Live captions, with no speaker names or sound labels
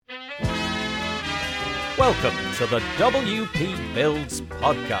Welcome to the WP Builds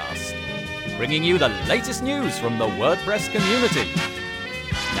podcast, bringing you the latest news from the WordPress community.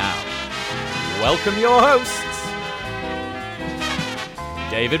 Now, welcome your hosts,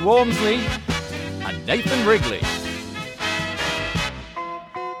 David Wormsley and Nathan Wrigley.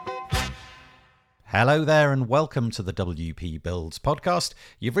 Hello there and welcome to the WP Builds podcast.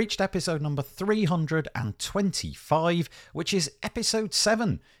 You've reached episode number 325, which is episode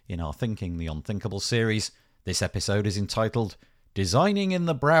 7 in our Thinking the Unthinkable series. This episode is entitled, Designing in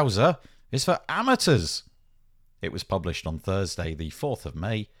the Browser is for Amateurs. It was published on Thursday, the 4th of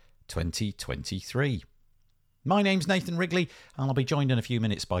May, 2023. My name's Nathan Wrigley and I'll be joined in a few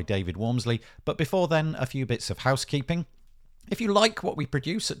minutes by David Wormsley, but before then, a few bits of housekeeping. If you like what we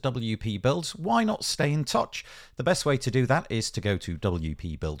produce at WP Builds, why not stay in touch? The best way to do that is to go to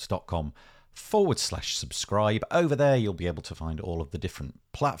wpbuilds.com/subscribe. Over there, you'll be able to find all of the different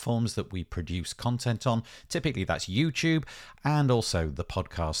platforms that we produce content on. Typically, that's YouTube and also the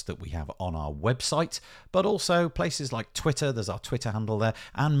podcast that we have on our website, but also places like Twitter. There's our Twitter handle there.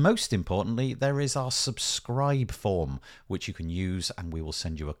 And most importantly, there is our subscribe form, which you can use, and we will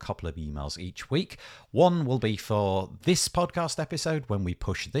send you a couple of emails each week. One will be for this podcast episode when we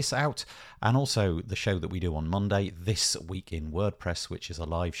push this out, and also the show that we do on Monday, This Week in WordPress, which is a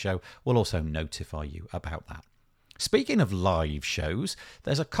live show. We'll also notify you about that. Speaking of live shows,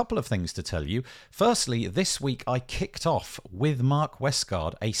 there's a couple of things to tell you. Firstly, this week I kicked off with Mark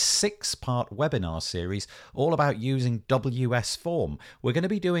Westgard a 6-part webinar series all about using WS Form. We're going to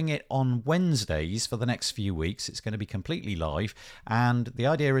be doing it on Wednesdays for the next few weeks. It's going to be completely live, and the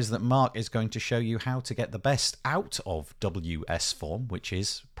idea is that Mark is going to show you how to get the best out of WS Form, which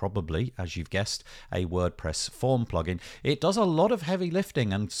is probably, as you've guessed, a WordPress form plugin. It does a lot of heavy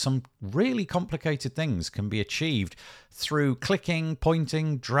lifting, and some really complicated things can be achieved through clicking,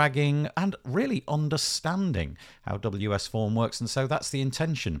 pointing, dragging, and really understanding how WS Form works. And so that's the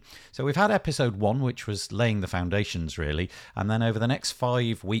intention. So we've had episode 1, which was laying the foundations, really. And then over the next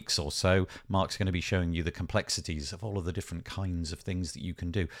 5 weeks or so, Mark's going to be showing you the complexities of all of the different kinds of things that you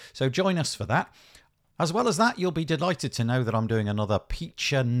can do. So join us for that. As well as that, you'll be delighted to know that I'm doing another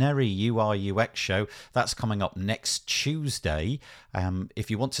Peacher Neri UI UX show. That's coming up next Tuesday.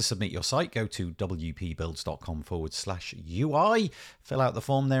 If you want to submit your site, go to wpbuilds.com/UI. Fill out the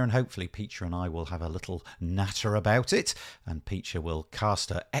form there, and hopefully Peacher and I will have a little natter about it. And Peacher will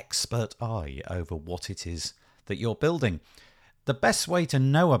cast her expert eye over what it is that you're building. The best way to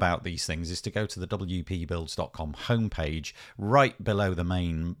know about these things is to go to the wpbuilds.com homepage. Right below the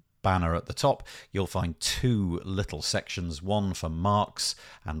main banner at the top, you'll find 2 little sections, one for Mark's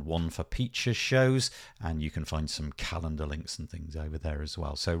and one for Peach's shows, and you can find some calendar links and things over there as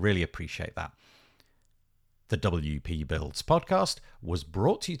well. So really appreciate that. The WP Builds podcast was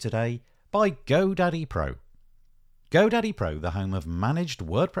brought to you today by GoDaddy Pro. GoDaddy Pro, the home of managed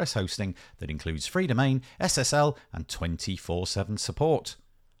WordPress hosting that includes free domain, SSL, and 24/7 support.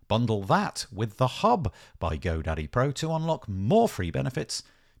 Bundle that with the Hub by GoDaddy Pro to unlock more free benefits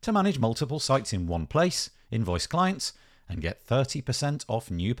to manage multiple sites in one place, invoice clients, and get 30%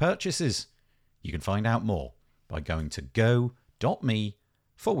 off new purchases. You can find out more by going to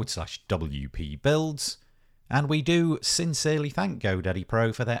go.me/WP Builds. And we do sincerely thank GoDaddy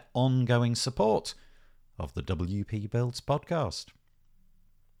Pro for their ongoing support of the WP Builds podcast.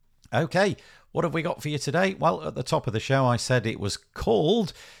 Okay, what have we got for you today? Well, at the top of the show, I said it was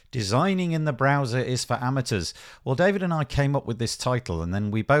called Designing in the Browser is for Amateurs. Well, David and I came up with this title, and then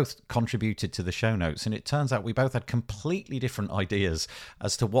we both contributed to the show notes, and it turns out we both had completely different ideas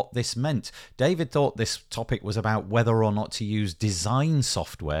as to what this meant. David thought this topic was about whether or not to use design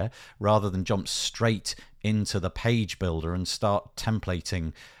software rather than jump straight into the page builder and start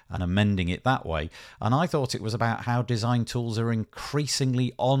templating and amending it that way. And I thought it was about how design tools are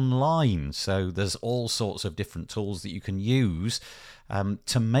increasingly online. So there's all sorts of different tools that you can use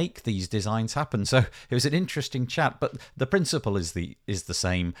to make these designs happen. So it was an interesting chat, but the principle is the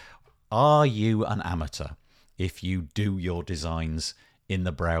same. Are you an amateur if you do your designs in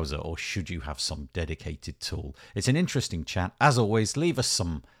the browser, or should you have some dedicated tool? It's an interesting chat. As always, leave us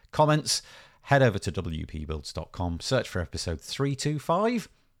some comments. Head over to wpbuilds.com, search for episode 325.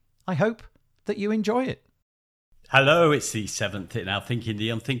 I hope that you enjoy it. Hello, it's the 7th in our Thinking the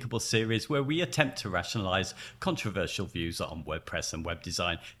Unthinkable series, where we attempt to rationalise controversial views on WordPress and web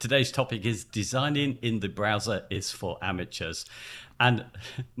design. Today's topic is Designing in the Browser is for Amateurs. And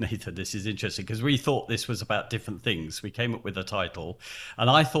Nathan, this is interesting because we thought this was about different things. We came up with a title, and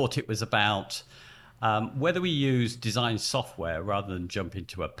I thought it was about whether we use design software rather than jump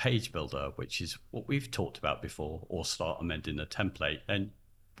into a page builder, which is what we've talked about before, or start amending a template. And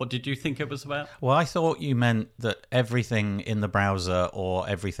What did you think it was about? Well, I thought you meant that everything in the browser or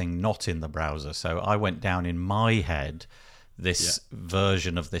everything not in the browser. So I went down in my head, this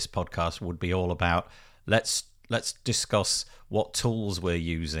version of this podcast would be all about let's discuss what tools we're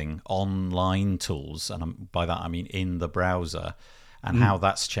using, online tools, and by that I mean in the browser, and how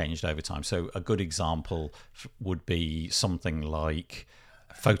that's changed over time. So a good example would be something like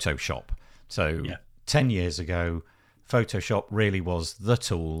Photoshop. So 10 years ago, Photoshop really was the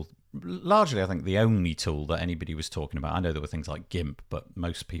tool, largely I think the only tool that anybody was talking about. I know there were things like GIMP, but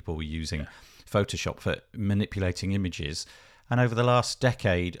most people were using Photoshop for manipulating images. And over the last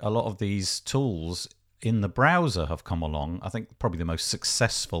decade, a lot of these tools in the browser have come along. I think probably the most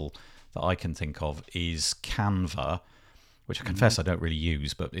successful that I can think of is Canva, which I confess I don't really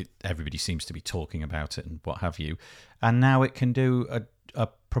use, but everybody seems to be talking about it and what have you. And now it can do a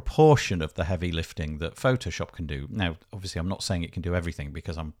proportion of the heavy lifting that Photoshop can do. Now, obviously, I'm not saying it can do everything,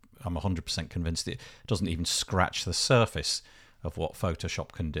 because I'm 100% convinced it doesn't even scratch the surface of what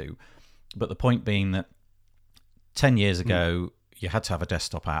Photoshop can do. But the point being that 10 years ago, you had to have a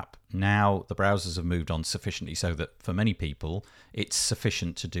desktop app. Now the browsers have moved on sufficiently so that for many people, it's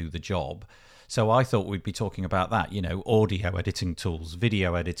sufficient to do the job. So I thought we'd be talking about that, audio editing tools,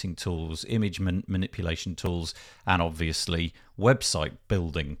 video editing tools, image manipulation tools, and obviously website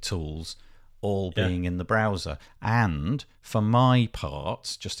building tools, all being in the browser. And for my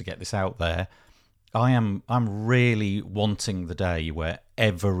part, just to get this out there, I'm really wanting the day where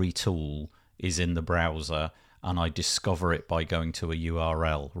every tool is in the browser and I discover it by going to a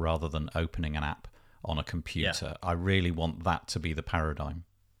URL rather than opening an app on a computer. I really want that to be the paradigm.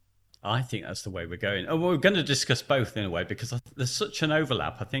 I think that's the way we're going. And we're going to discuss both in a way, because there's such an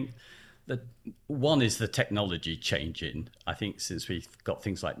overlap. I think that one is the technology changing. I think since we've got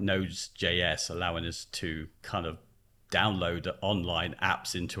things like Node.js allowing us to kind of download online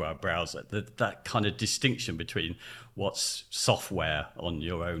apps into our browser, that kind of distinction between what's software on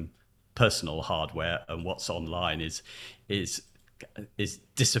your own personal hardware and what's online is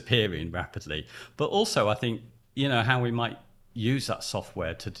disappearing rapidly. But also, I think, how we might use that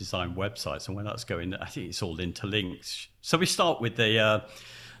software to design websites and where that's going, I think it's all interlinked. So we start with the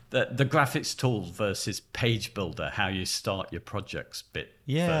graphics tool versus page builder, how you start your projects bit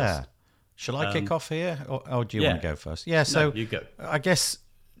first. Shall I kick off here, or do you want to go first? So no, you go. I guess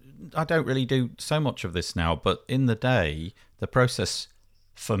I don't really do so much of this now, but in the day, the process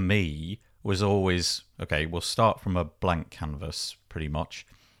for me was always, okay, we'll start from a blank canvas pretty much.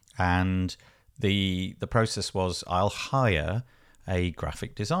 And the process was I'll hire a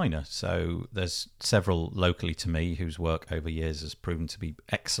graphic designer. So there's several locally to me whose work over years has proven to be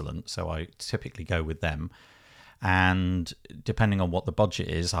excellent. So I typically go with them. And depending on what the budget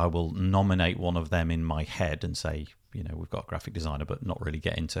is, I will nominate one of them in my head and say, we've got a graphic designer, but not really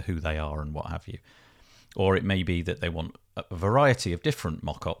get into who they are and what have you. Or it may be that they want a variety of different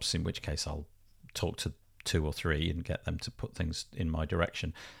mock-ups, in which case I'll talk to 2 or 3 and get them to put things in my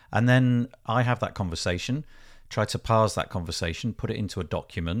direction. And then I have that conversation, try to parse that conversation, put it into a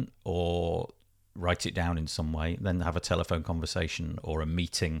document or write it down in some way, then have a telephone conversation or a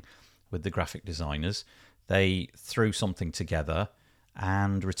meeting with the graphic designers. They threw something together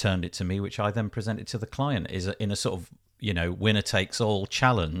and returned it to me, which I then presented to the client in a sort of, winner-takes-all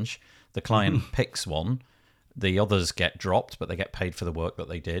challenge. The client picks one, the others get dropped, but they get paid for the work that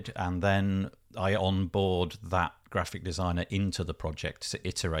they did. And then I onboard that graphic designer into the project to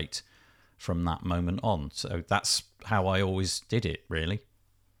iterate from that moment on. So that's how I always did it, really.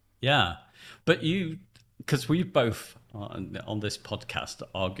 Yeah. But because we both on this podcast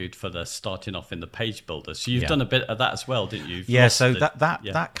argued for the starting off in the page builder. So you've done a bit of that as well, didn't you? So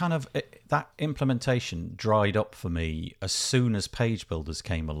that kind of that implementation dried up for me as soon as page builders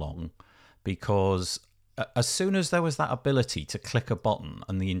came along, because as soon as there was that ability to click a button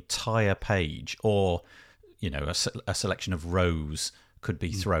and the entire page or a selection of rows could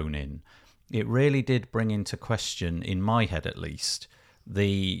be thrown in, it really did bring into question, in my head at least,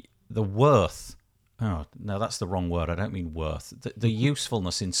 the worth. Oh, no, that's the wrong word. I don't mean worth. The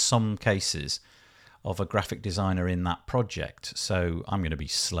usefulness in some cases of a graphic designer in that project. So I'm going to be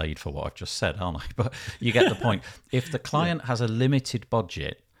slayed for what I've just said, aren't I? But you get the point. If the client has a limited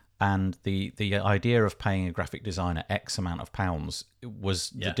budget and the idea of paying a graphic designer X amount of pounds was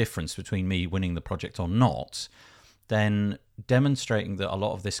the difference between me winning the project or not, then demonstrating that a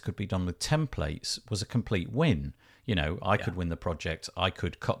lot of this could be done with templates was a complete win. I could win the project. I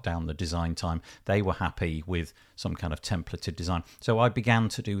could cut down the design time. They were happy with some kind of templated design. So I began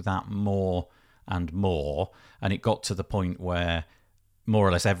to do that more and more. And it got to the point where more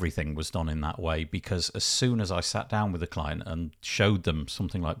or less everything was done in that way, because as soon as I sat down with a client and showed them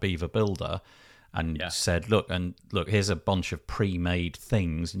something like Beaver Builder and said, look, here's a bunch of pre-made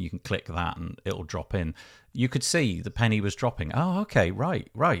things and you can click that and it'll drop in, you could see the penny was dropping. Oh, okay, right,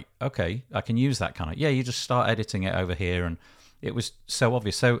 okay, I can use that kind of, you just start editing it over here, and it was so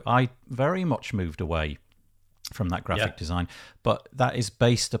obvious. So I very much moved away from that graphic design, but that is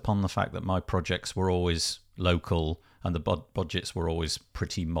based upon the fact that my projects were always local and the budgets were always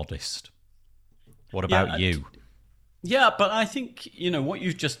pretty modest. What about you? Yeah, but I think, what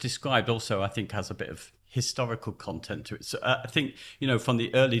you've just described also, I think, has a bit of historical content to it. So I think, from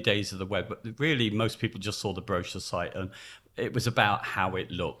the early days of the web, really most people just saw the brochure site and it was about how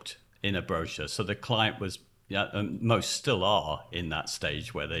it looked in a brochure. So the client was, and most still are in that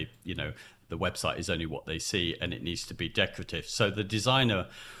stage where they, the website is only what they see and it needs to be decorative. So the designer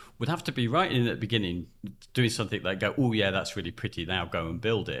would have to be right in at the beginning doing something like go, oh yeah, that's really pretty, now go and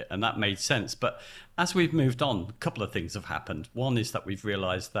build it. And that made sense. But as we've moved on, a couple of things have happened. One is that we've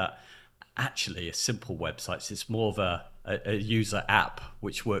realized that actually a simple website, it's more of a user app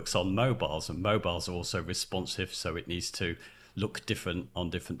which works on mobiles, and mobiles are also responsive, so it needs to look different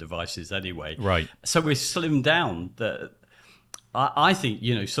on different devices anyway. Right. So we've slimmed down I think,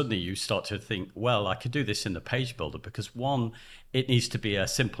 suddenly you start to think, well, I could do this in the page builder, because one, it needs to be a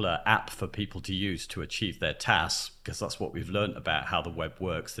simpler app for people to use to achieve their tasks, because that's what we've learned about how the web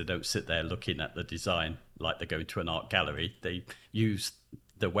works. They don't sit there looking at the design like they go to an art gallery. They use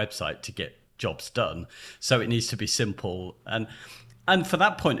the website to get jobs done. So it needs to be simple. And for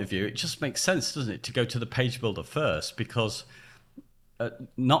that point of view, it just makes sense, doesn't it, to go to the page builder first, because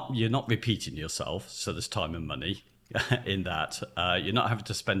you're not repeating yourself. So there's time and money in that. You're not having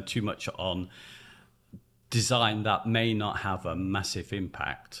to spend too much on design that may not have a massive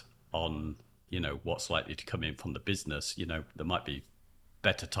impact on, what's likely to come in from the business. There might be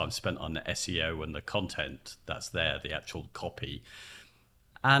better time spent on the SEO and the content that's there, the actual copy.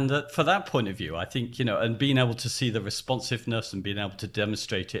 And for that point of view, I think, and being able to see the responsiveness and being able to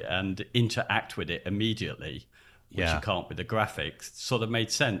demonstrate it and interact with it immediately, which you can't with the graphics, sort of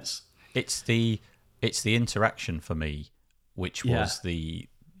made sense. It's the interaction for me, which was the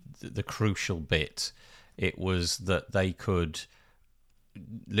crucial bit. It was that they could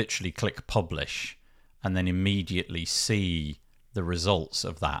literally click publish and then immediately see the results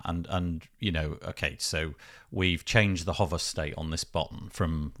of that. And okay, so we've changed the hover state on this button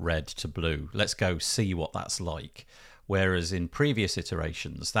from red to blue. Let's go see what that's like. Whereas in previous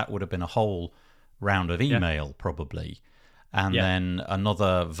iterations, that would have been a whole round of email probably. And then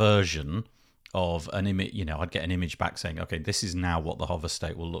another version of an image, I'd get an image back saying, okay, this is now what the hover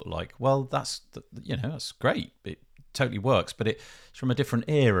state will look like. Well, that's great. It totally works, but it's from a different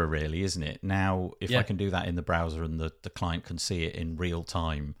era, really, isn't it? Now, if I can do that in the browser and the client can see it in real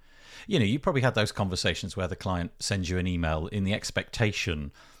time, you probably had those conversations where the client sends you an email in the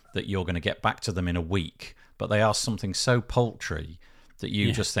expectation that you're going to get back to them in a week, but they ask something so paltry that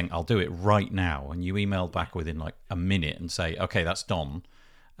you just think, I'll do it right now. And you email back within like a minute and say, okay, that's done.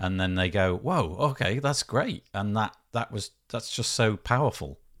 And then they go, whoa, okay, that's great. And that's just so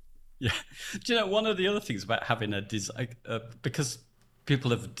powerful. Yeah. Do you know, one of the other things about having a design, because people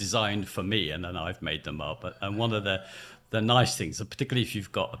have designed for me and then I've made them up. And one of the nice things, particularly if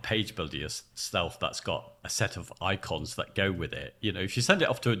you've got a page builder yourself that's got a set of icons that go with it, if you send it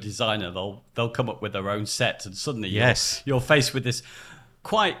off to a designer, they'll come up with their own set, and suddenly you're faced with this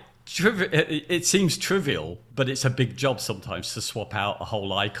quite it seems trivial, but it's a big job sometimes to swap out a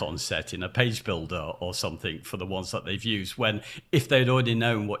whole icon set in a page builder or something for the ones that they've used, when if they'd already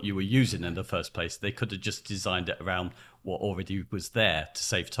known what you were using in the first place, they could have just designed it around what already was there to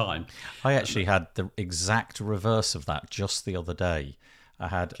save time. I actually had the exact reverse of that just the other day. I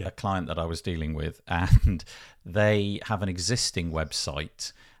had a client that I was dealing with, and they have an existing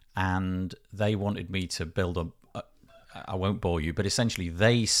website, and they wanted me to build I won't bore you, but essentially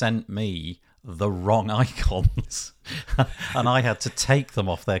they sent me the wrong icons and I had to take them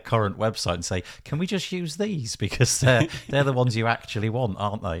off their current website and say, can we just use these, because they're the ones you actually want,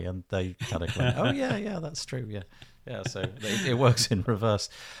 aren't they? And they kind of went, oh yeah, that's true, yeah, so it works in reverse,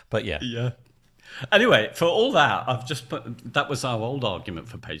 but yeah. Anyway, for all that, I've just that was our old argument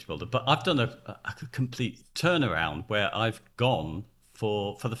for page builder, but I've done a complete turnaround where I've gone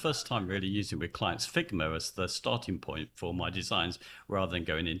for the first time really using with clients Figma as the starting point for my designs, rather than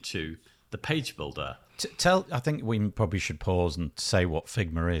going into the page builder. I think we probably should pause and say what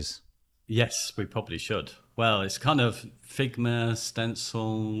Figma is. Yes, we probably should. Well, it's kind of Figma,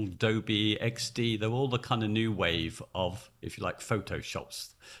 Stencil, Adobe, XD. They're all the kind of new wave of, if you like,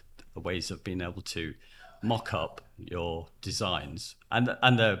 Photoshop's the ways of being able to mock up your designs, and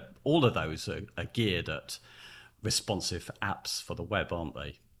all of those are geared at responsive apps for the web, aren't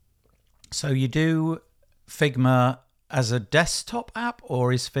they? So you do Figma as a desktop app,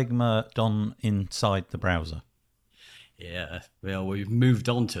 or is Figma done inside the browser? Yeah, well, we've moved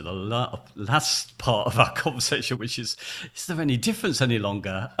on to the last part of our conversation, which is there any difference any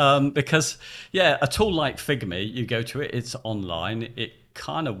longer? Because, yeah, a tool like Figma, you go to it, it's online. It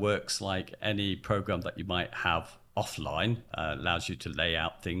kind of works like any program that you might have offline, allows you to lay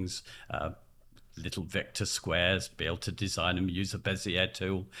out things, little vector squares, be able to design them, use a Bezier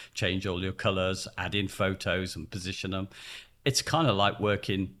tool, change all your colors, add in photos and position them. It's kind of like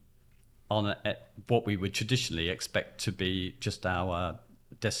working on what we would traditionally expect to be just our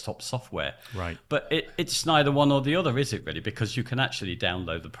desktop software. Right. But it's neither one or the other, is it really? Because you can actually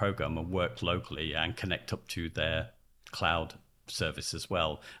download the program and work locally and connect up to their cloud service as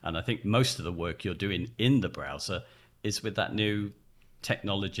well. And I think most of the work you're doing in the browser is with that new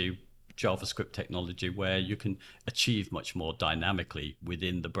technology, JavaScript technology, where you can achieve much more dynamically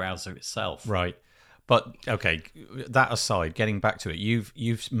within the browser itself. Right. But okay, that aside, getting back to it,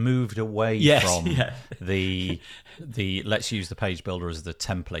 you've moved away from the let's use the page builder as the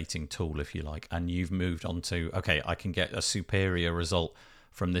templating tool, if you like, and you've moved on to, okay, I can get a superior result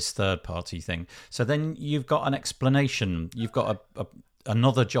from this third party thing. So then you've got an explanation. You've got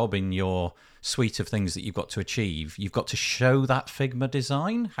another job in your suite of things that you've got to achieve. You've got to show that Figma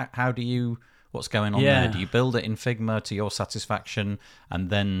design. How do you? What's going on there? Do you build it in Figma to your satisfaction and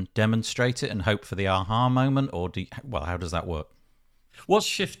then demonstrate it and hope for the aha moment? Or how does that work? What's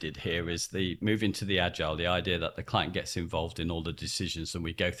shifted here is the moving to the agile, the idea that the client gets involved in all the decisions and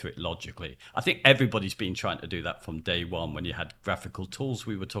we go through it logically. I think everybody's been trying to do that from day one. When you had graphical tools,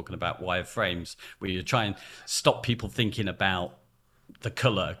 we were talking about wireframes, where you try and stop people thinking about the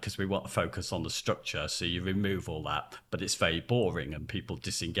color because we want to focus on the structure, so you remove all that, but it's very boring and people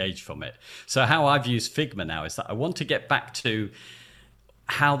disengage from it. So how I've used Figma now is that I want to get back to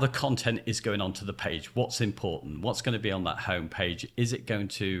how the content is going onto the page, what's important, what's going to be on that home page, is it going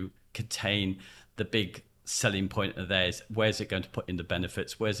to contain the big selling point of theirs, where's it going to put in the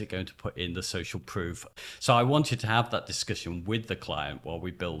benefits, where's it going to put in the social proof. So I wanted to have that discussion with the client while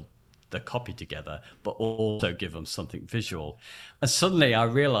we build the copy together, but also give them something visual. And suddenly I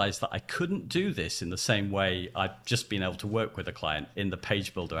realized that I couldn't do this in the same way I'd just been able to work with a client in the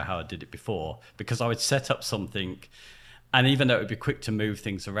page builder, how I did it before, because I would set up something, and even though it would be quick to move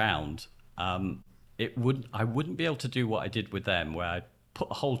things around, I wouldn't be able to do what I did with them, where I put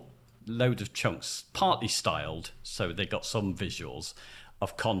a whole load of chunks, partly styled, so they got some visuals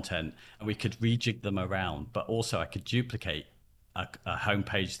of content, and we could rejig them around, but also I could duplicate a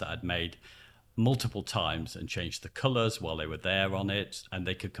homepage that I'd made multiple times and change the colors while they were there on it, and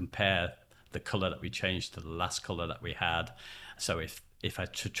they could compare the color that we changed to the last color that we had. So if I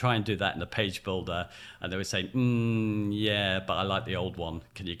try and do that in the page builder and they would say, yeah, but I like the old one,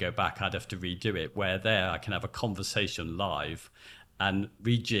 can you go back? I'd have to redo it. Where there I can have a conversation live and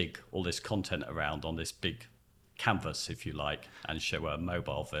rejig all this content around on this big canvas, if you like, and show a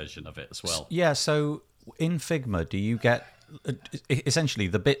mobile version of it as well. Yeah, so in Figma, do you get essentially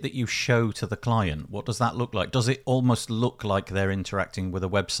the bit that you show to the client? What does that look like? Does it almost look like they're interacting with a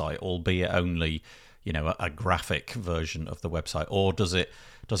website, albeit only, a graphic version of the website? Or does it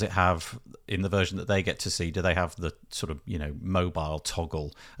have, in the version that they get to see, do they have the sort of, mobile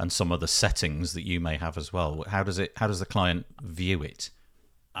toggle and some of the settings that you may have as well? How does the client view it?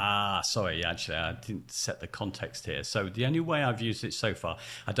 Sorry, actually, I didn't set the context here. So the only way I've used it so far,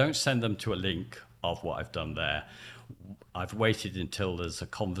 I don't send them to a link of what I've done there. I've waited until there's a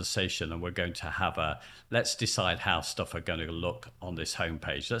conversation and we're going to have let's decide how stuff are going to look on this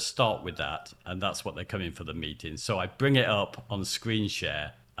homepage. Let's start with that. And that's what they're coming for the meeting. So I bring it up on screen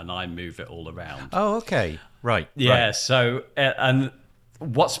share and I move it all around. Oh, okay. Right. Yeah. Right. So, and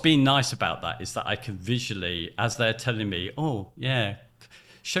what's been nice about that is that I can visually, as they're telling me, oh, yeah,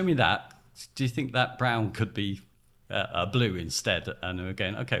 show me that. Do you think that brown could be a blue instead? And we're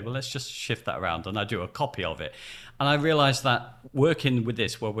going, okay, well, let's just shift that around. And I do a copy of it. And I realized that working with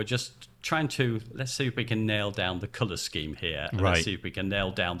this, where we're just trying to, let's see if we can nail down the color scheme here. And right. Let's see if we can nail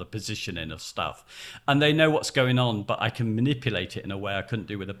down the positioning of stuff. And they know what's going on, but I can manipulate it in a way I couldn't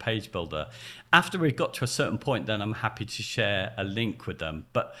do with a page builder. After we got to a certain point, then I'm happy to share a link with them.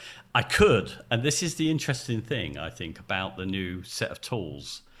 But I could, and this is the interesting thing, I think, about the new set of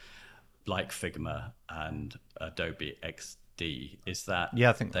tools like Figma and Adobe XD, is that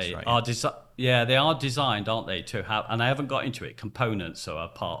I think that's they right, are they are designed, aren't they, to have, and I haven't got into it, components are a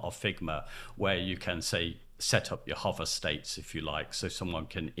part of Figma where you can say set up your hover states, if you like, so someone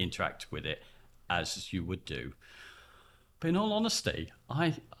can interact with it as you would do. But in all honesty,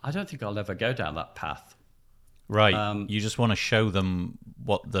 I don't think I'll ever go down that path. Right. You just want to show them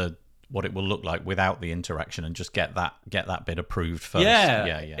what it will look like without the interaction, and just get that bit approved first.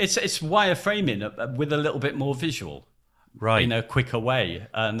 Yeah. It's wireframing with a little bit more visual, right, in a quicker way,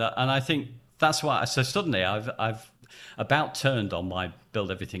 and I think that's why. So suddenly I've about turned on my build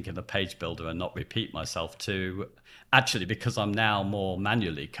everything in the page builder and not repeat myself to actually, because I'm now more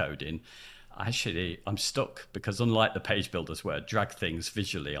manually coding. Actually, I'm stuck, because unlike the page builders where I drag things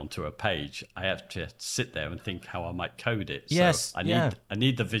visually onto a page, I have to sit there and think how I might code it. Yes, so I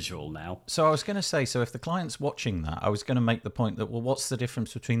need the visual now. So I was going to say, so if the client's watching that, I was going to make the point that, well, what's the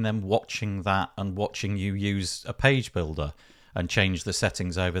difference between them watching that and watching you use a page builder and change the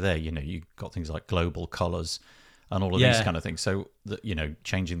settings over there? You've got things like global colors and all of these kind of things. So that,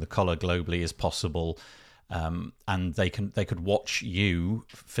 changing the color globally is possible. And they could watch you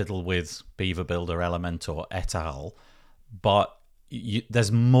fiddle with Beaver Builder, Elementor, et al. But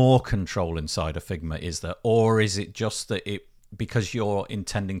there's more control inside of Figma, is there? Or is it just that because you're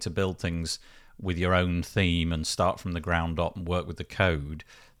intending to build things with your own theme and start from the ground up and work with the code,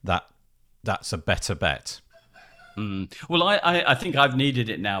 that's a better bet? Well, I think I've needed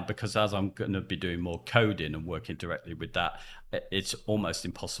it now, because as I'm going to be doing more coding and working directly with that, it's almost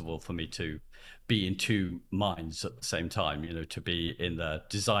impossible for me to be in two minds at the same time, to be in the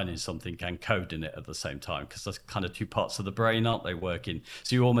designing something and coding it at the same time, because that's kind of two parts of the brain, aren't they, working?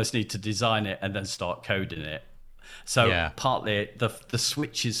 So you almost need to design it and then start coding it. So partly the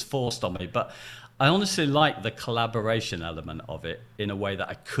switch is forced on me, but I honestly like the collaboration element of it in a way that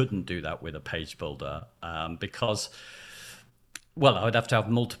I couldn't do that with a page builder, because, well, I would have to have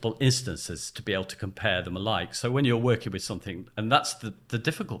multiple instances to be able to compare them alike. So when you're working with something, and that's the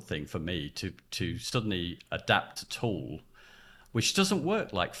difficult thing for me, to suddenly adapt a tool which doesn't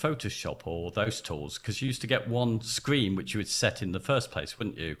work like Photoshop or those tools, because you used to get one screen which you would set in the first place,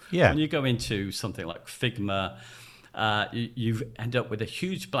 wouldn't you? Yeah. When you go into something like Figma, you end up with a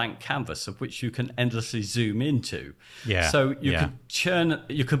huge blank canvas of which you can endlessly zoom into. Yeah. So you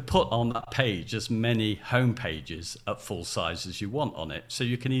can put on that page as many home pages at full size as you want on it. So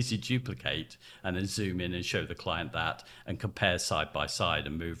you can easily duplicate and then zoom in and show the client that and compare side by side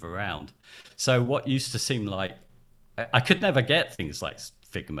and move around. So what used to seem like, I could never get things like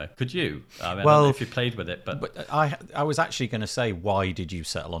Figma, could you? I don't know if you played with it, but I was actually going to say, why did you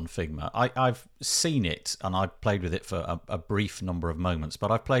settle on Figma? I've seen it and I've played with it for a brief number of moments,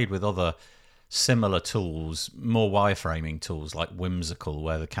 but I've played with other similar tools, more wireframing tools like Whimsical,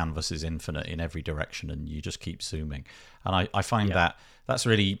 where the canvas is infinite in every direction and you just keep zooming. And I find that's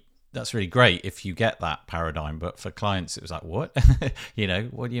really great if you get that paradigm, but for clients it was like, what?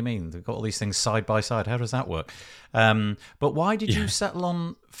 What do you mean? They've got all these things side by side. How does that work? But why did you settle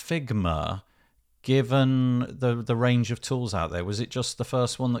on Figma, given the range of tools out there? Was it just the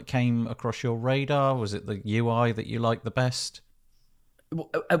first one that came across your radar? Was it the UI that you liked the best?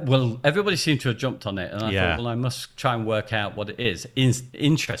 Well, everybody seemed to have jumped on it, and I thought, well, I must try and work out what it is.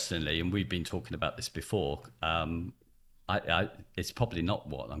 Interestingly, and we've been talking about this before, it's probably not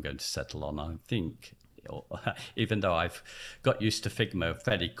what I'm going to settle on. I think, even though I've got used to Figma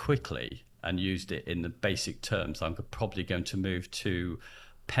fairly quickly and used it in the basic terms, I'm probably going to move to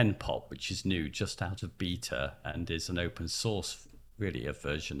PenPop, which is new, just out of beta, and is an open source, really, a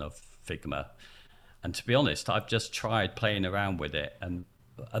version of Figma. And to be honest, I've just tried playing around with it, and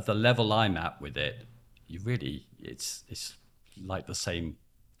at the level I'm at with it, it's like the same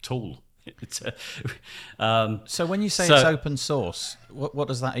tool. So when you say it's open source, what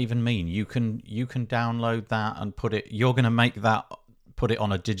does that even mean? You can download that and put it on a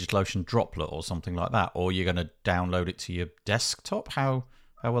DigitalOcean droplet or something like that, or you're going to download it to your desktop? How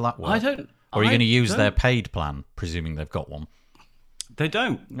will that work? Or are you going to use their paid plan, presuming they've got one? They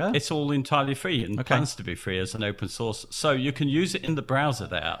don't. Yeah. It's all entirely free and plans to be free as an open source. So you can use it in the browser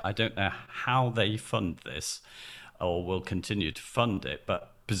there. I don't know how they fund this or will continue to fund it,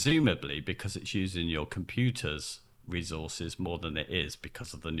 but presumably because it's using your computer's resources more than it is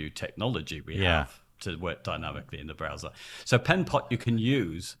because of the new technology we have to work dynamically in the browser. So PenPot you can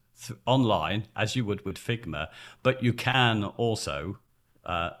use online as you would with Figma, but you can also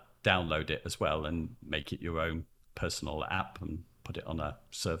download it as well and make it your own personal app and put it on a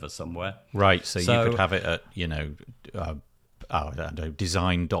server somewhere. Right, so you could have it at, I don't know,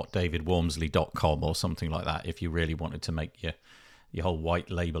 design.davidwormsley.com or something like that if you really wanted to make your whole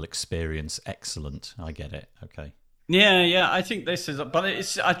white label experience excellent. I get it. Okay. Yeah, I think this is, but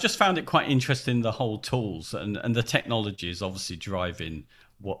I just found it quite interesting, the whole tools and the technology is obviously driving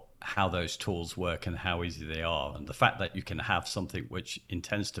how those tools work and how easy they are, and the fact that you can have something which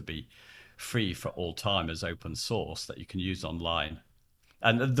intends to be free for all time as open source that you can use online.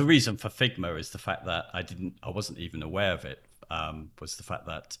 And the reason for Figma is the fact that I wasn't even aware of it, was the fact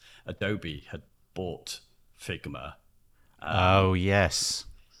that Adobe had bought Figma. Oh, yes.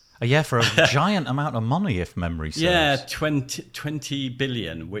 Yeah, for a giant amount of money, if memory serves. Yeah, 20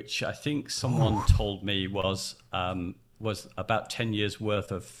 billion, which I think someone told me was about 10 years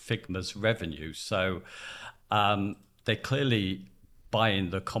worth of Figma's revenue. So they're clearly buying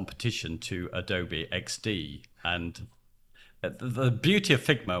the competition to Adobe XD. And the beauty of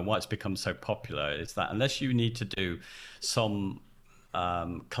Figma and why it's become so popular is that unless you need to do some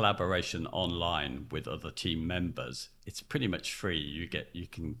collaboration online with other team members, it's pretty much free. You've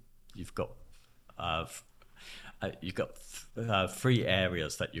got 3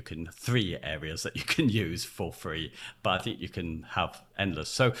 areas that you can use for free, but I think you can have endless.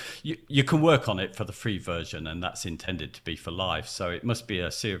 So you can work on it for the free version, and that's intended to be for life. So it must be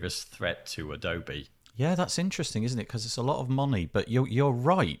a serious threat to Adobe. Yeah, that's interesting, isn't it? Because it's a lot of money. But you're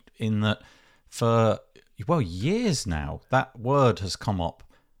right in that for years now, that word has come up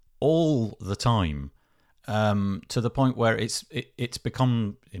all the time. To the point where it's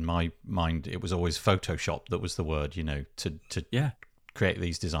become, in my mind, it was always Photoshop that was the word, to create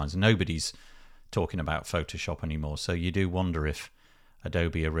these designs. Nobody's talking about Photoshop anymore. So you do wonder if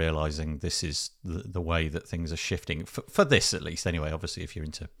Adobe are realizing this is the way that things are shifting, for this at least anyway. Obviously, if you're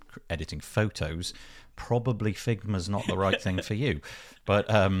into editing photos, probably Figma's not the right thing for you. But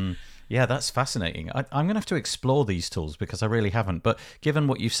yeah, that's fascinating. I'm going to have to explore these tools because I really haven't. But given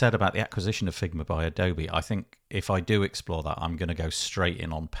what you've said about the acquisition of Figma by Adobe, I think if I do explore that, I'm going to go straight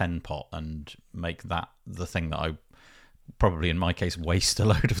in on PenPot and make that the thing that I probably, in my case, waste a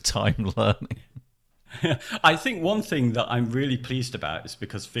load of time learning. I think one thing that I'm really pleased about is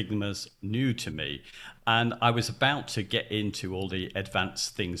because Figma's new to me, and I was about to get into all the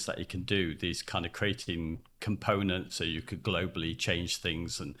advanced things that you can do, these kind of creating components so you could globally change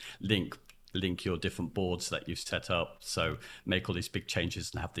things and link your different boards that you've set up. So make all these big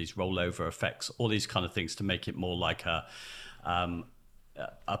changes and have these rollover effects, all these kind of things to make it more like a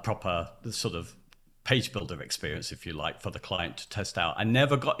proper sort of page builder experience, if you like, for the client to test out. I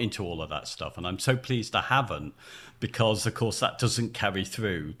never got into all of that stuff, and I'm so pleased I haven't, because of course that doesn't carry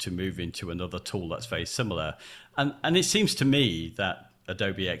through to move into another tool that's very similar. And it seems to me that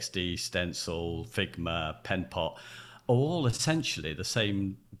Adobe XD, Stencil, Figma, PenPot are all essentially the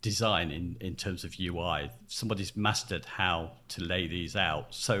same design in terms of UI. Somebody's mastered how to lay these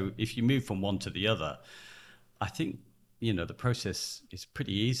out. So if you move from one to the other, I think the process is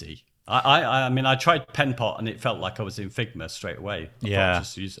pretty easy. I mean, I tried PenPot and it felt like I was in Figma straight away. I thought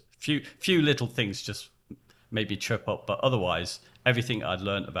just use a few little things, just maybe trip up, but otherwise everything I'd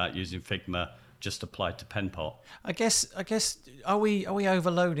learned about using Figma just applied to PenPot. I guess are we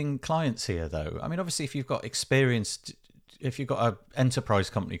overloading clients here though? I mean, obviously if you've got an enterprise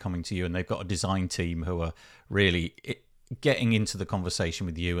company coming to you and they've got a design team who are really getting into the conversation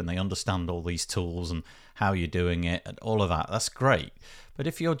with you and they understand all these tools and how you're doing it and all of that, that's great. But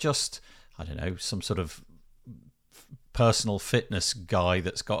if you're just, I don't know, some sort of personal fitness guy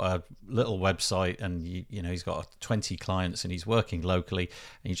that's got a little website and he's got 20 clients and he's working locally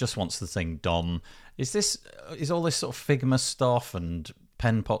and he just wants the thing done, is all this sort of Figma stuff and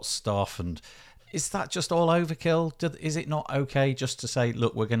PenPot stuff, and is that just all overkill? Is it not okay just to say,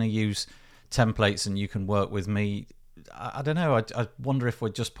 look, we're going to use templates and you can work with me? I don't know. I wonder if we're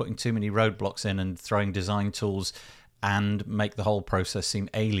just putting too many roadblocks in and throwing design tools and make the whole process seem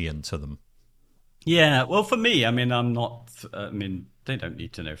alien to them. Yeah, well, for me, I mean, they don't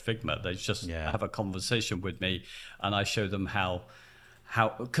need to know Figma. They just have a conversation with me and I show them how,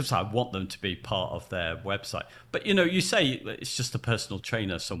 because I want them to be part of their website. But, you say it's just a personal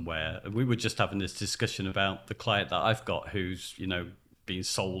trainer somewhere. We were just having this discussion about the client that I've got who's, being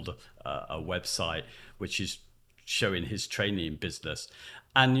sold a website, which is showing his training business.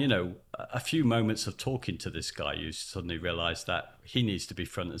 And, a few moments of talking to this guy, you suddenly realize that he needs to be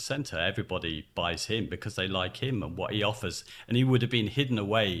front and center. Everybody buys him because they like him and what he offers. And he would have been hidden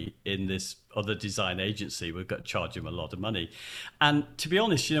away in this other design agency. We've got to charge him a lot of money. And to be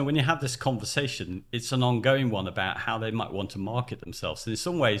honest, when you have this conversation, it's an ongoing one about how they might want to market themselves. And in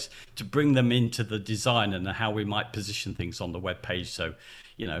some ways, to bring them into the design and how we might position things on the web page. So,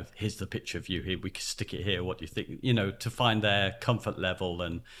 here's the picture of you here. We can stick it here. What do you think? To find their comfort level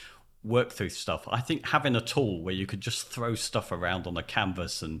and work through stuff. I think having a tool where you could just throw stuff around on a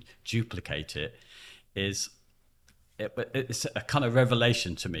canvas and duplicate it it's a kind of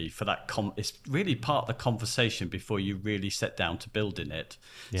revelation to me for that. It's really part of the conversation before you really set down to building it.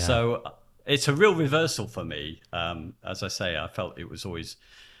 Yeah. So it's a real reversal for me. As I say, I felt it was always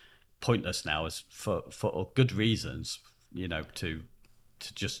pointless now, as for good reasons, to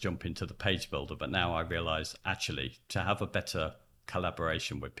just jump into the page builder. But now I realize actually to have a better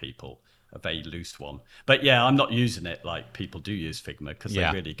collaboration with people, a very loose one. But yeah, I'm not using it like people do use Figma, because they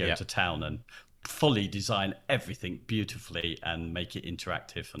really go to town and fully design everything beautifully and make it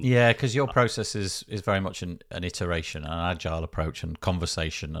interactive. And because your process is very much an iteration, an agile approach, and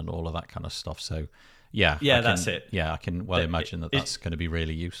conversation and all of that kind of stuff. So that's it. Yeah, I can imagine that's going to be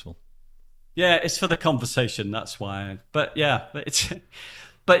really useful. Yeah, it's for the conversation. That's why. But it's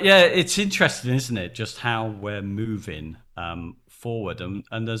interesting, isn't it? Just how we're moving forward,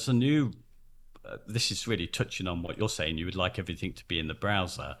 and there's a new. This is really touching on what you're saying. You would like everything to be in the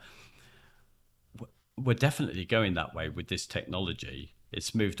browser. We're definitely going that way with this technology.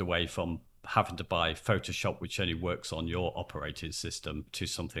 It's moved away from having to buy Photoshop, which only works on your operating system, to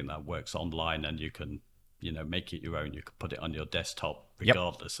something that works online, and you can, make it your own. You can put it on your desktop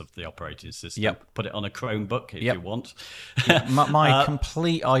regardless of the operating system. Put it on a Chromebook if you want. My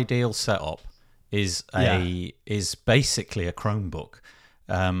complete ideal setup is basically a Chromebook.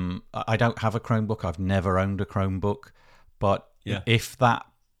 I don't have a Chromebook. I've never owned a Chromebook, but if that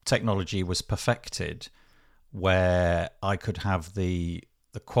technology was perfected, where I could have the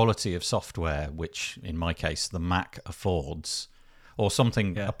quality of software, which in my case the Mac affords, or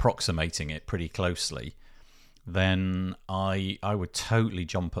something approximating it pretty closely, then I would totally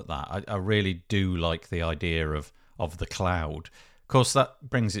jump at that. I really do like the idea of the cloud. Of course, that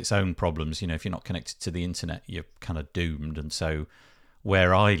brings its own problems. If you're not connected to the internet, you're kind of doomed. And so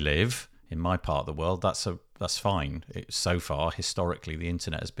where I live, in my part of the world, that's fine. So far, historically, the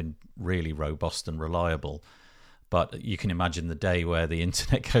internet has been really robust and reliable. But you can imagine the day where the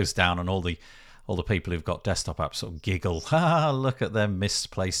internet goes down and all the people who've got desktop apps sort of giggle, look at their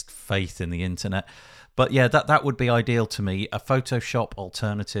misplaced faith in the internet. But yeah, that would be ideal to me. A Photoshop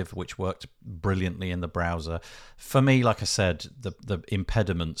alternative, which worked brilliantly in the browser. For me, like I said, the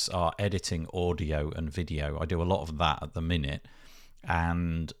impediments are editing audio and video. I do a lot of that at the minute.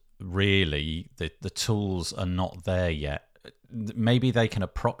 And really, the tools are not there yet. Maybe they can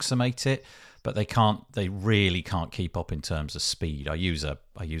approximate it, but they really can't keep up in terms of speed. I use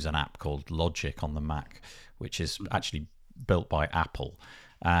an app called Logic on the Mac, which is actually built by Apple,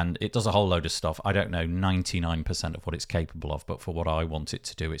 and it does a whole load of stuff. I don't know 99% of what it's capable of, but for what I want it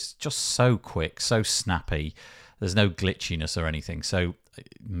to do, it's just so quick, so snappy. There's no glitchiness or anything. So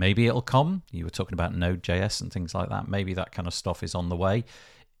maybe it'll come. You were talking about Node.js and things like that. Maybe that kind of stuff is on the way.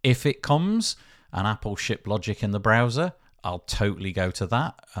 If it comes and Apple ship Logic in the browser, I'll totally go to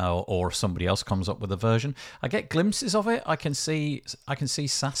that. Or if somebody else comes up with a version. I get glimpses of it. I can see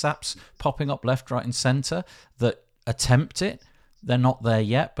SaaS apps popping up left, right, and center that attempt it. They're not there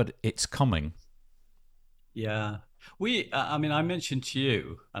yet, but it's coming. Yeah. I mentioned to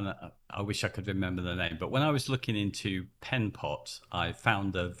you, and I wish I could remember the name, but when I was looking into PenPot, I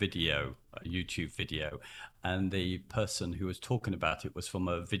found a YouTube video, and the person who was talking about it was from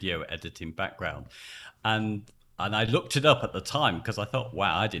a video editing background. And I looked it up at the time because I thought,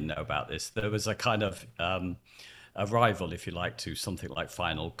 wow, I didn't know about this. There was a kind of a rival, if you like, to something like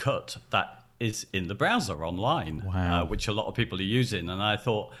Final Cut that is in the browser online, which a lot of people are using. And I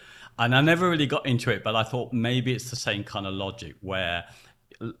thought, and I never really got into it, but I thought maybe it's the same kind of logic where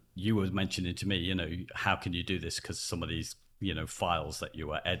you were mentioning to me, how can you do this? Because some of these, files that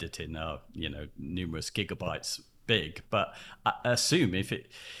you are editing are, numerous gigabytes big. But I assume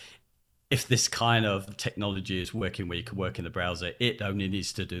if this kind of technology is working where you can work in the browser, it only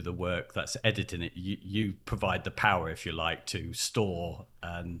needs to do the work that's editing it. You provide the power, if you like, to store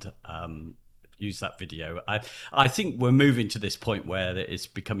and use that video. I think we're moving to this point where it's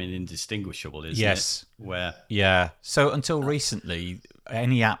becoming indistinguishable, isn't it? So until recently,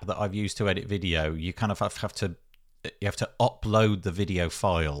 any app that I've used to edit video, you kind of have to upload the video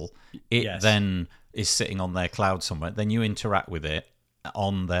file. It then is sitting on their cloud somewhere. Then you interact with it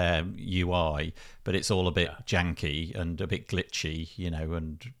on their UI, but it's all a bit janky and a bit glitchy,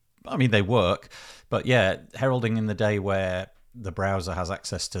 and I mean they work, but heralding in the day where the browser has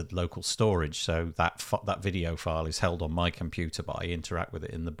access to local storage, so that video file is held on my computer, but I interact with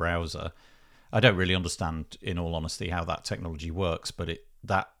it in the browser. I don't really understand, in all honesty, how that technology works, but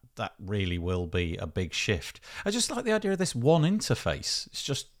that really will be a big shift. I just like the idea of this one interface. It's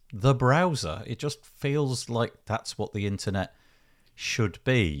just the browser. It just feels like that's what the internet should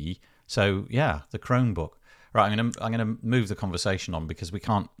be. So the Chromebook. Right, I'm gonna move the conversation on because we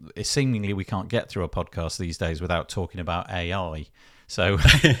can't get through a podcast these days without talking about AI. So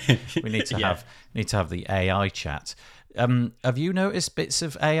we need to have the AI chat. Have you noticed bits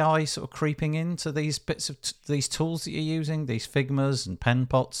of AI sort of creeping into these bits of these tools that you're using, these Figmas and pen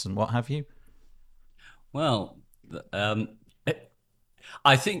pots and what have you? Well,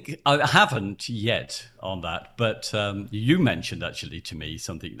 I think I haven't yet on that, but you mentioned actually to me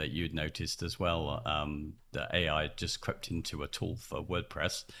something that you'd noticed as well, that AI just crept into a tool for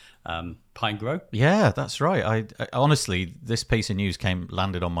WordPress, PineGrow. Yeah, that's right. I honestly, this piece of news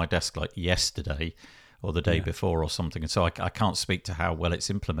landed on my desk like yesterday or the day before or something, and so I can't speak to how well it's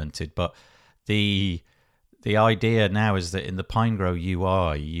implemented, but the idea now is that in the PineGrow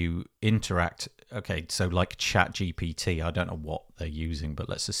UI, you interact. Okay, so like ChatGPT, I don't know what they're using, but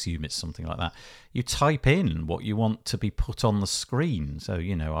let's assume it's something like that. You type in what you want to be put on the screen. So,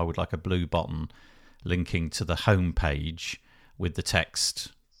 I would like a blue button linking to the home page with the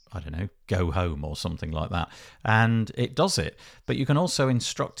text, I don't know, go home or something like that. And it does it. But you can also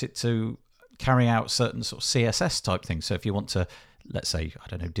instruct it to carry out certain sort of CSS type things. So if you want to, let's say, I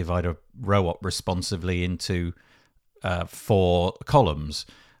don't know, divide a row up responsively into 4 columns,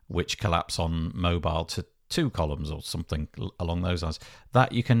 which collapse on mobile to 2 columns or something along those lines,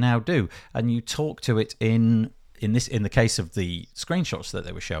 that you can now do. And you talk to it in the case of the screenshots that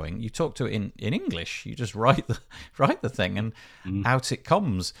they were showing, you talk to it in English. You just write the thing and out it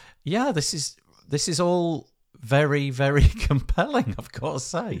comes. Yeah, this is all very, very compelling, I've got to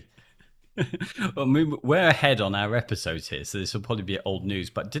say. Well, I mean, we're ahead on our episodes here, so this will probably be old news.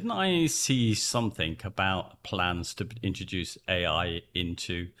 But didn't I see something about plans to introduce AI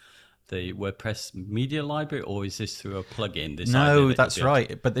into the WordPress media library, or is this through a plugin? No, that's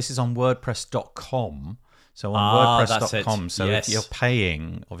right. But this is on WordPress.com. So on WordPress.com. So if you're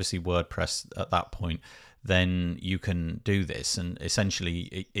paying, obviously, WordPress at that point, then you can do this. And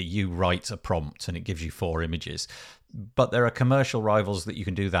essentially, you write a prompt and it gives you 4 images. But there are commercial rivals that you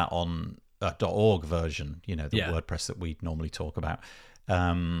can do that on .org version, the WordPress that we normally talk about.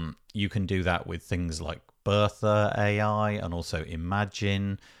 You can do that with things like Bertha AI and also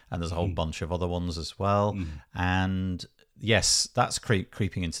Imagine, and there's a whole bunch of other ones as well. And yes, that's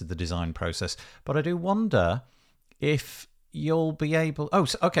creeping into the design process. But I do wonder if you'll be able...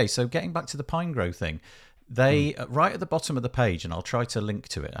 So getting back to the PineGrow thing, they, right at the bottom of the page, and I'll try to link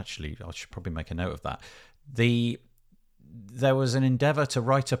to it, actually, I should probably make a note of that, there was an endeavor to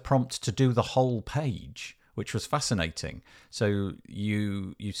write a prompt to do the whole page, which was fascinating. So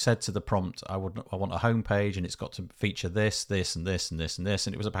you said to the prompt, I want a home page, and it's got to feature this, this, and this, and this, and this,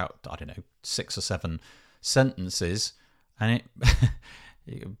 and it was about, I don't know, 6 or 7 sentences, and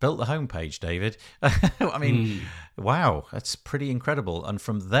it built the home page, David. I mean, wow, that's pretty incredible. And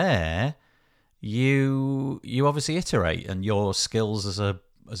from there, you obviously iterate, and your skills as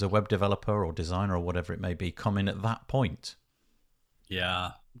a web developer or designer or whatever it may be come in at that point.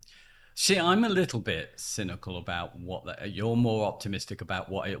 Yeah. See, I'm a little bit cynical about you're more optimistic about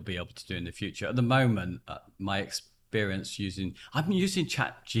what it'll be able to do in the future. At the moment, my experience I'm using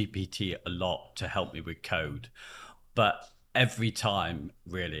ChatGPT a lot to help me with code, but every time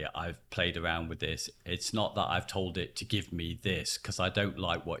really I've played around with this, it's not that I've told it to give me this because I don't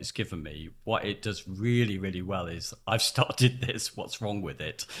like what it's given me. What it does really, really well is I've started this, what's wrong with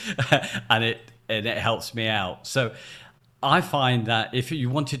it? and it helps me out. So I find that if you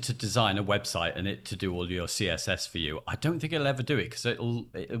wanted to design a website and it to do all your CSS for you, I don't think it'll ever do it because it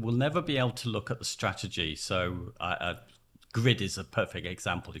will never be able to look at the strategy. So Grid is a perfect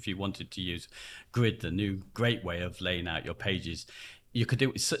example. If you wanted to use Grid, the new great way of laying out your pages, you could do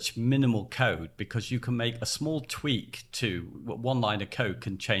it with such minimal code because you can make a small tweak to one line of code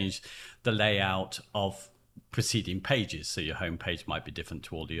can change the layout of preceding pages. So your home page might be different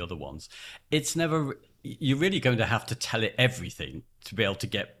to all the other ones. You're really going to have to tell it everything to be able to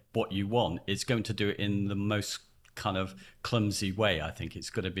get what you want. It's going to do it in the most kind of clumsy way. I think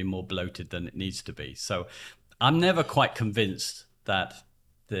it's going to be more bloated than it needs to be. So I'm never quite convinced that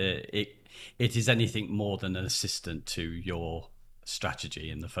it is anything more than an assistant to your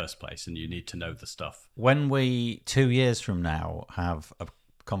strategy in the first place, and you need to know the stuff. When we 2 years from now have a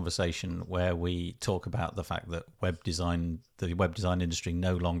conversation where we talk about the fact that the web design industry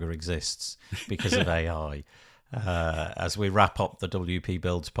no longer exists because of AI, as we wrap up the WP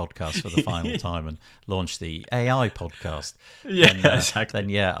Builds podcast for the final time and launch the AI podcast, exactly.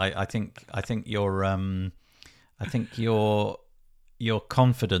 Then I think your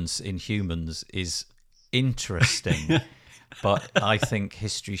confidence in humans is interesting, but I think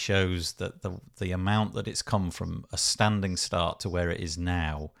history shows that the amount that it's come from a standing start to where it is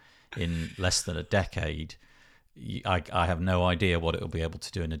now in less than a decade I have no idea what it'll be able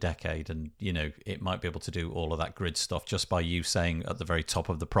to do in a decade. And, it might be able to do all of that grid stuff just by you saying at the very top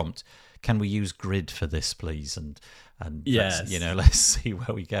of the prompt, can we use grid for this, please? And yes. let's see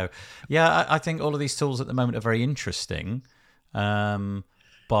where we go. Yeah, I think all of these tools at the moment are very interesting,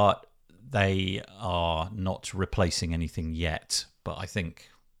 but they are not replacing anything yet. But I think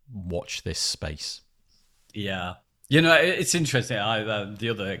watch this space. Yeah. It's interesting. The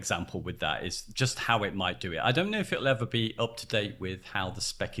other example with that is just how it might do it. I don't know if it'll ever be up to date with how the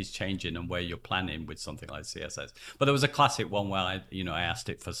spec is changing and where you're planning with something like CSS. But there was a classic one where I asked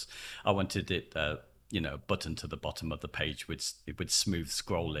it for, I wanted it, button to the bottom of the page with smooth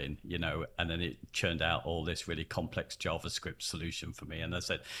scrolling, and then it churned out all this really complex JavaScript solution for me. And I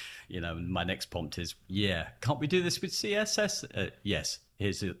said, my next prompt is, can't we do this with CSS? Yes.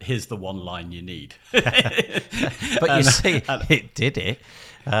 Here's the one line you need. But you see, it did it.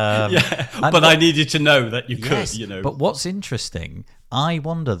 But I needed to know that you could. But what's interesting, I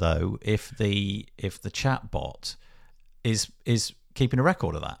wonder though if the chatbot is keeping a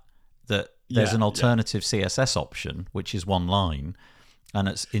record of that there's an alternative CSS option which is one line, and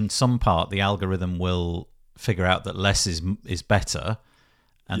it's in some part the algorithm will figure out that less is better.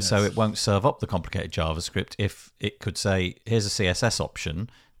 And so it won't serve up the complicated JavaScript if it could say, here's a CSS option,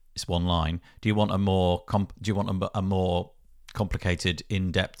 it's one line. Do you want a more complicated,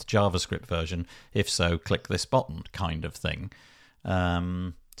 in-depth JavaScript version? If so, click this button, kind of thing.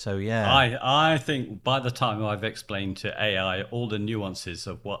 So yeah, I think by the time I've explained to AI all the nuances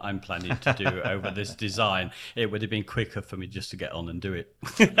of what I'm planning to do over this design, it would have been quicker for me just to get on and do it.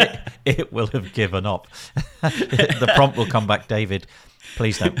 It will have given up. The prompt will come back, David.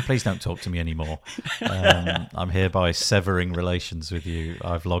 Please don't talk to me anymore. I'm hereby severing relations with you.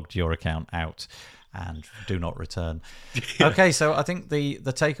 I've logged your account out and do not return. Okay, so I think the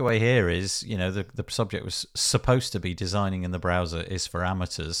takeaway here is, the subject was supposed to be designing in the browser is for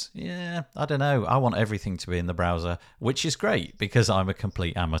amateurs. Yeah, I don't know. I want everything to be in the browser, which is great because I'm a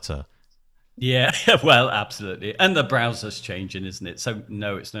complete amateur. Yeah, well, absolutely. And the browser's changing, isn't it? So,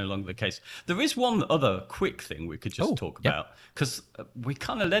 no, it's no longer the case. There is one other quick thing we could just talk about, because we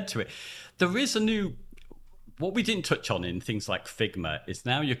kind of led to it. There is a new... What we didn't touch on in things like Figma is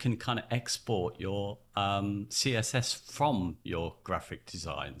now you can kind of export your CSS from your graphic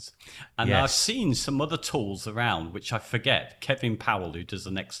designs. And I've seen some other tools around, which I forget. Kevin Powell, who does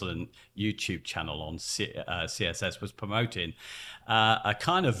an excellent YouTube channel on CSS, was promoting a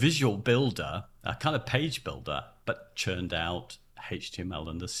kind of visual builder, a kind of page builder, but churned out HTML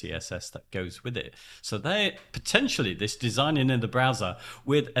and the CSS that goes with it. So they potentially this designing in the browser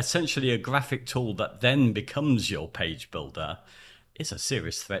with essentially a graphic tool that then becomes your page builder is a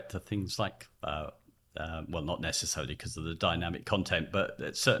serious threat to things like well, not necessarily because of the dynamic content, but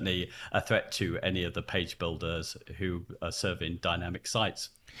it's certainly a threat to any of the page builders who are serving dynamic sites.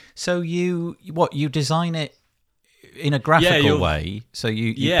 So you design it in a graphical way, so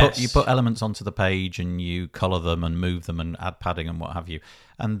you put elements onto the page and you color them and move them and add padding and what have you,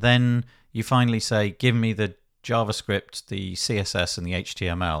 and then you finally say, give me the JavaScript, the CSS and the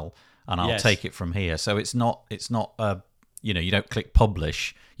HTML, and I'll take it from here. So it's not you don't click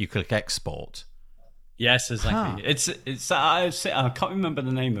publish, you click export. Yes, exactly. It's I can't remember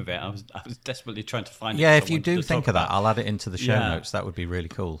the name of it. I was desperately trying to find it. Yeah, if you do think of that, I'll add it into the show notes. That would be really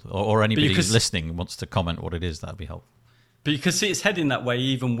cool. Or anybody who's listening wants to comment what it is, that'd be helpful. But you can see it's heading that way,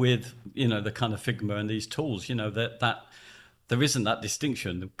 even with the kind of Figma and these tools. That there isn't that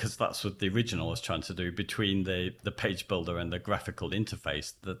distinction, because that's what the original was trying to do, between the page builder and the graphical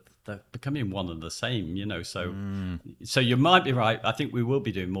interface. That they're becoming one and the same, So you might be right. I think we will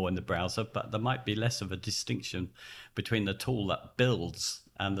be doing more in the browser, but there might be less of a distinction between the tool that builds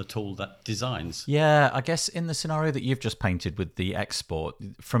and the tool that designs. Yeah, I guess in the scenario that you've just painted with the export,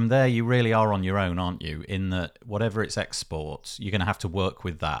 from there you really are on your own, aren't you? In that whatever it's exports, you're going to have to work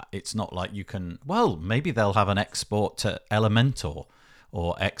with that. It's not like you can, maybe they'll have an export to Elementor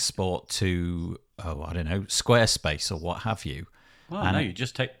or export to, I don't know, Squarespace or what have you. Well, no, you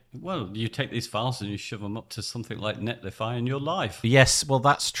just take these files and you shove them up to something like Netlify and you're live. Yes, well,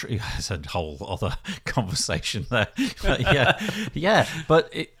 that's true. There's a whole other conversation there. But But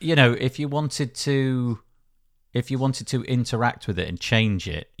if you wanted to interact with it and change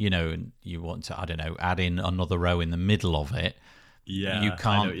it, and you want to, I don't know, add in another row in the middle of it, you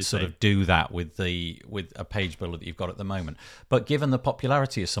can't sort of do that with a page builder that you've got at the moment. But given the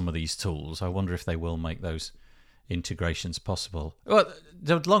popularity of some of these tools, I wonder if they will make those integrations possible. Well,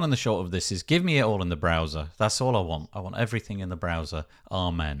 the long and the short of this is, give me it all in the browser. That's all I want. I want everything in the browser.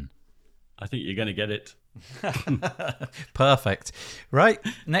 Amen. I think you're going to get it. Perfect. Right.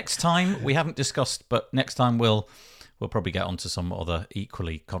 Next time, we haven't discussed, but next time we'll probably get onto some other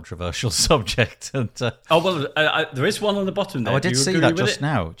equally controversial subject. And, there is one on the bottom there. I did see that just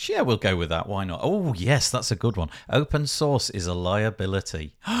now. Yeah, we'll go with that. Why not? Oh, yes, that's a good one. Open source is a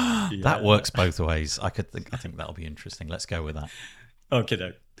liability. That works both ways. I think that'll be interesting. Let's go with that. Okay,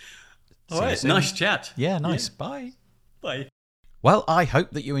 no. All right, nice chat. Yeah, nice. Yeah. Bye. Bye. Well, I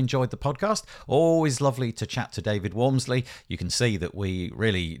hope that you enjoyed the podcast. Always lovely to chat to David Wormsley. You can see that we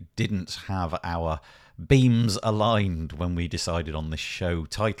really didn't have our beams aligned when we decided on this show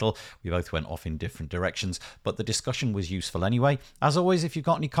title. We both went off in different directions, but the discussion was useful anyway. As always, if you've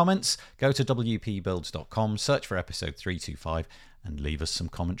got any comments, go to wpbuilds.com, search for episode 325, and leave us some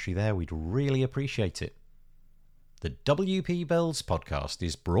commentary there. We'd really appreciate it. The WP Builds podcast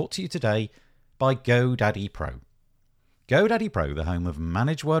is brought to you today by GoDaddy Pro. GoDaddy Pro, the home of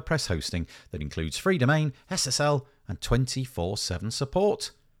managed WordPress hosting that includes free domain, SSL, and 24/7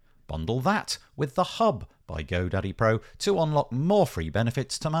 support. Bundle that with the Hub by GoDaddy Pro to unlock more free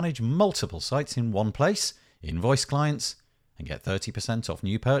benefits to manage multiple sites in one place, invoice clients, and get 30% off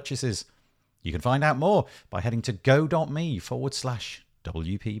new purchases. You can find out more by heading to go.me/WP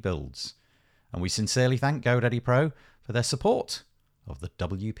Builds. And we sincerely thank GoDaddy Pro for their support of the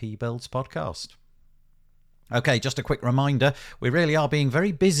WP Builds podcast. Okay, just a quick reminder, we really are being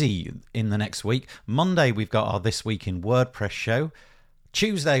very busy in the next week. Monday, we've got our This Week in WordPress show.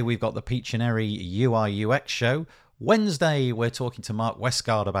 Tuesday, we've got the Peachinary UI UX show. Wednesday, we're talking to Mark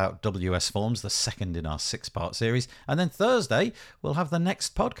Westgard about WS Forms, the second in our 6-part series. And then Thursday, we'll have the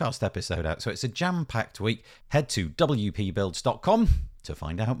next podcast episode out. So it's a jam-packed week. Head to wpbuilds.com to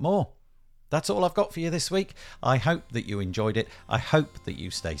find out more. That's all I've got for you this week. I hope that you enjoyed it. I hope that you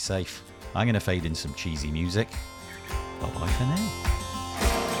stay safe. I'm going to fade in some cheesy music. Bye-bye for now.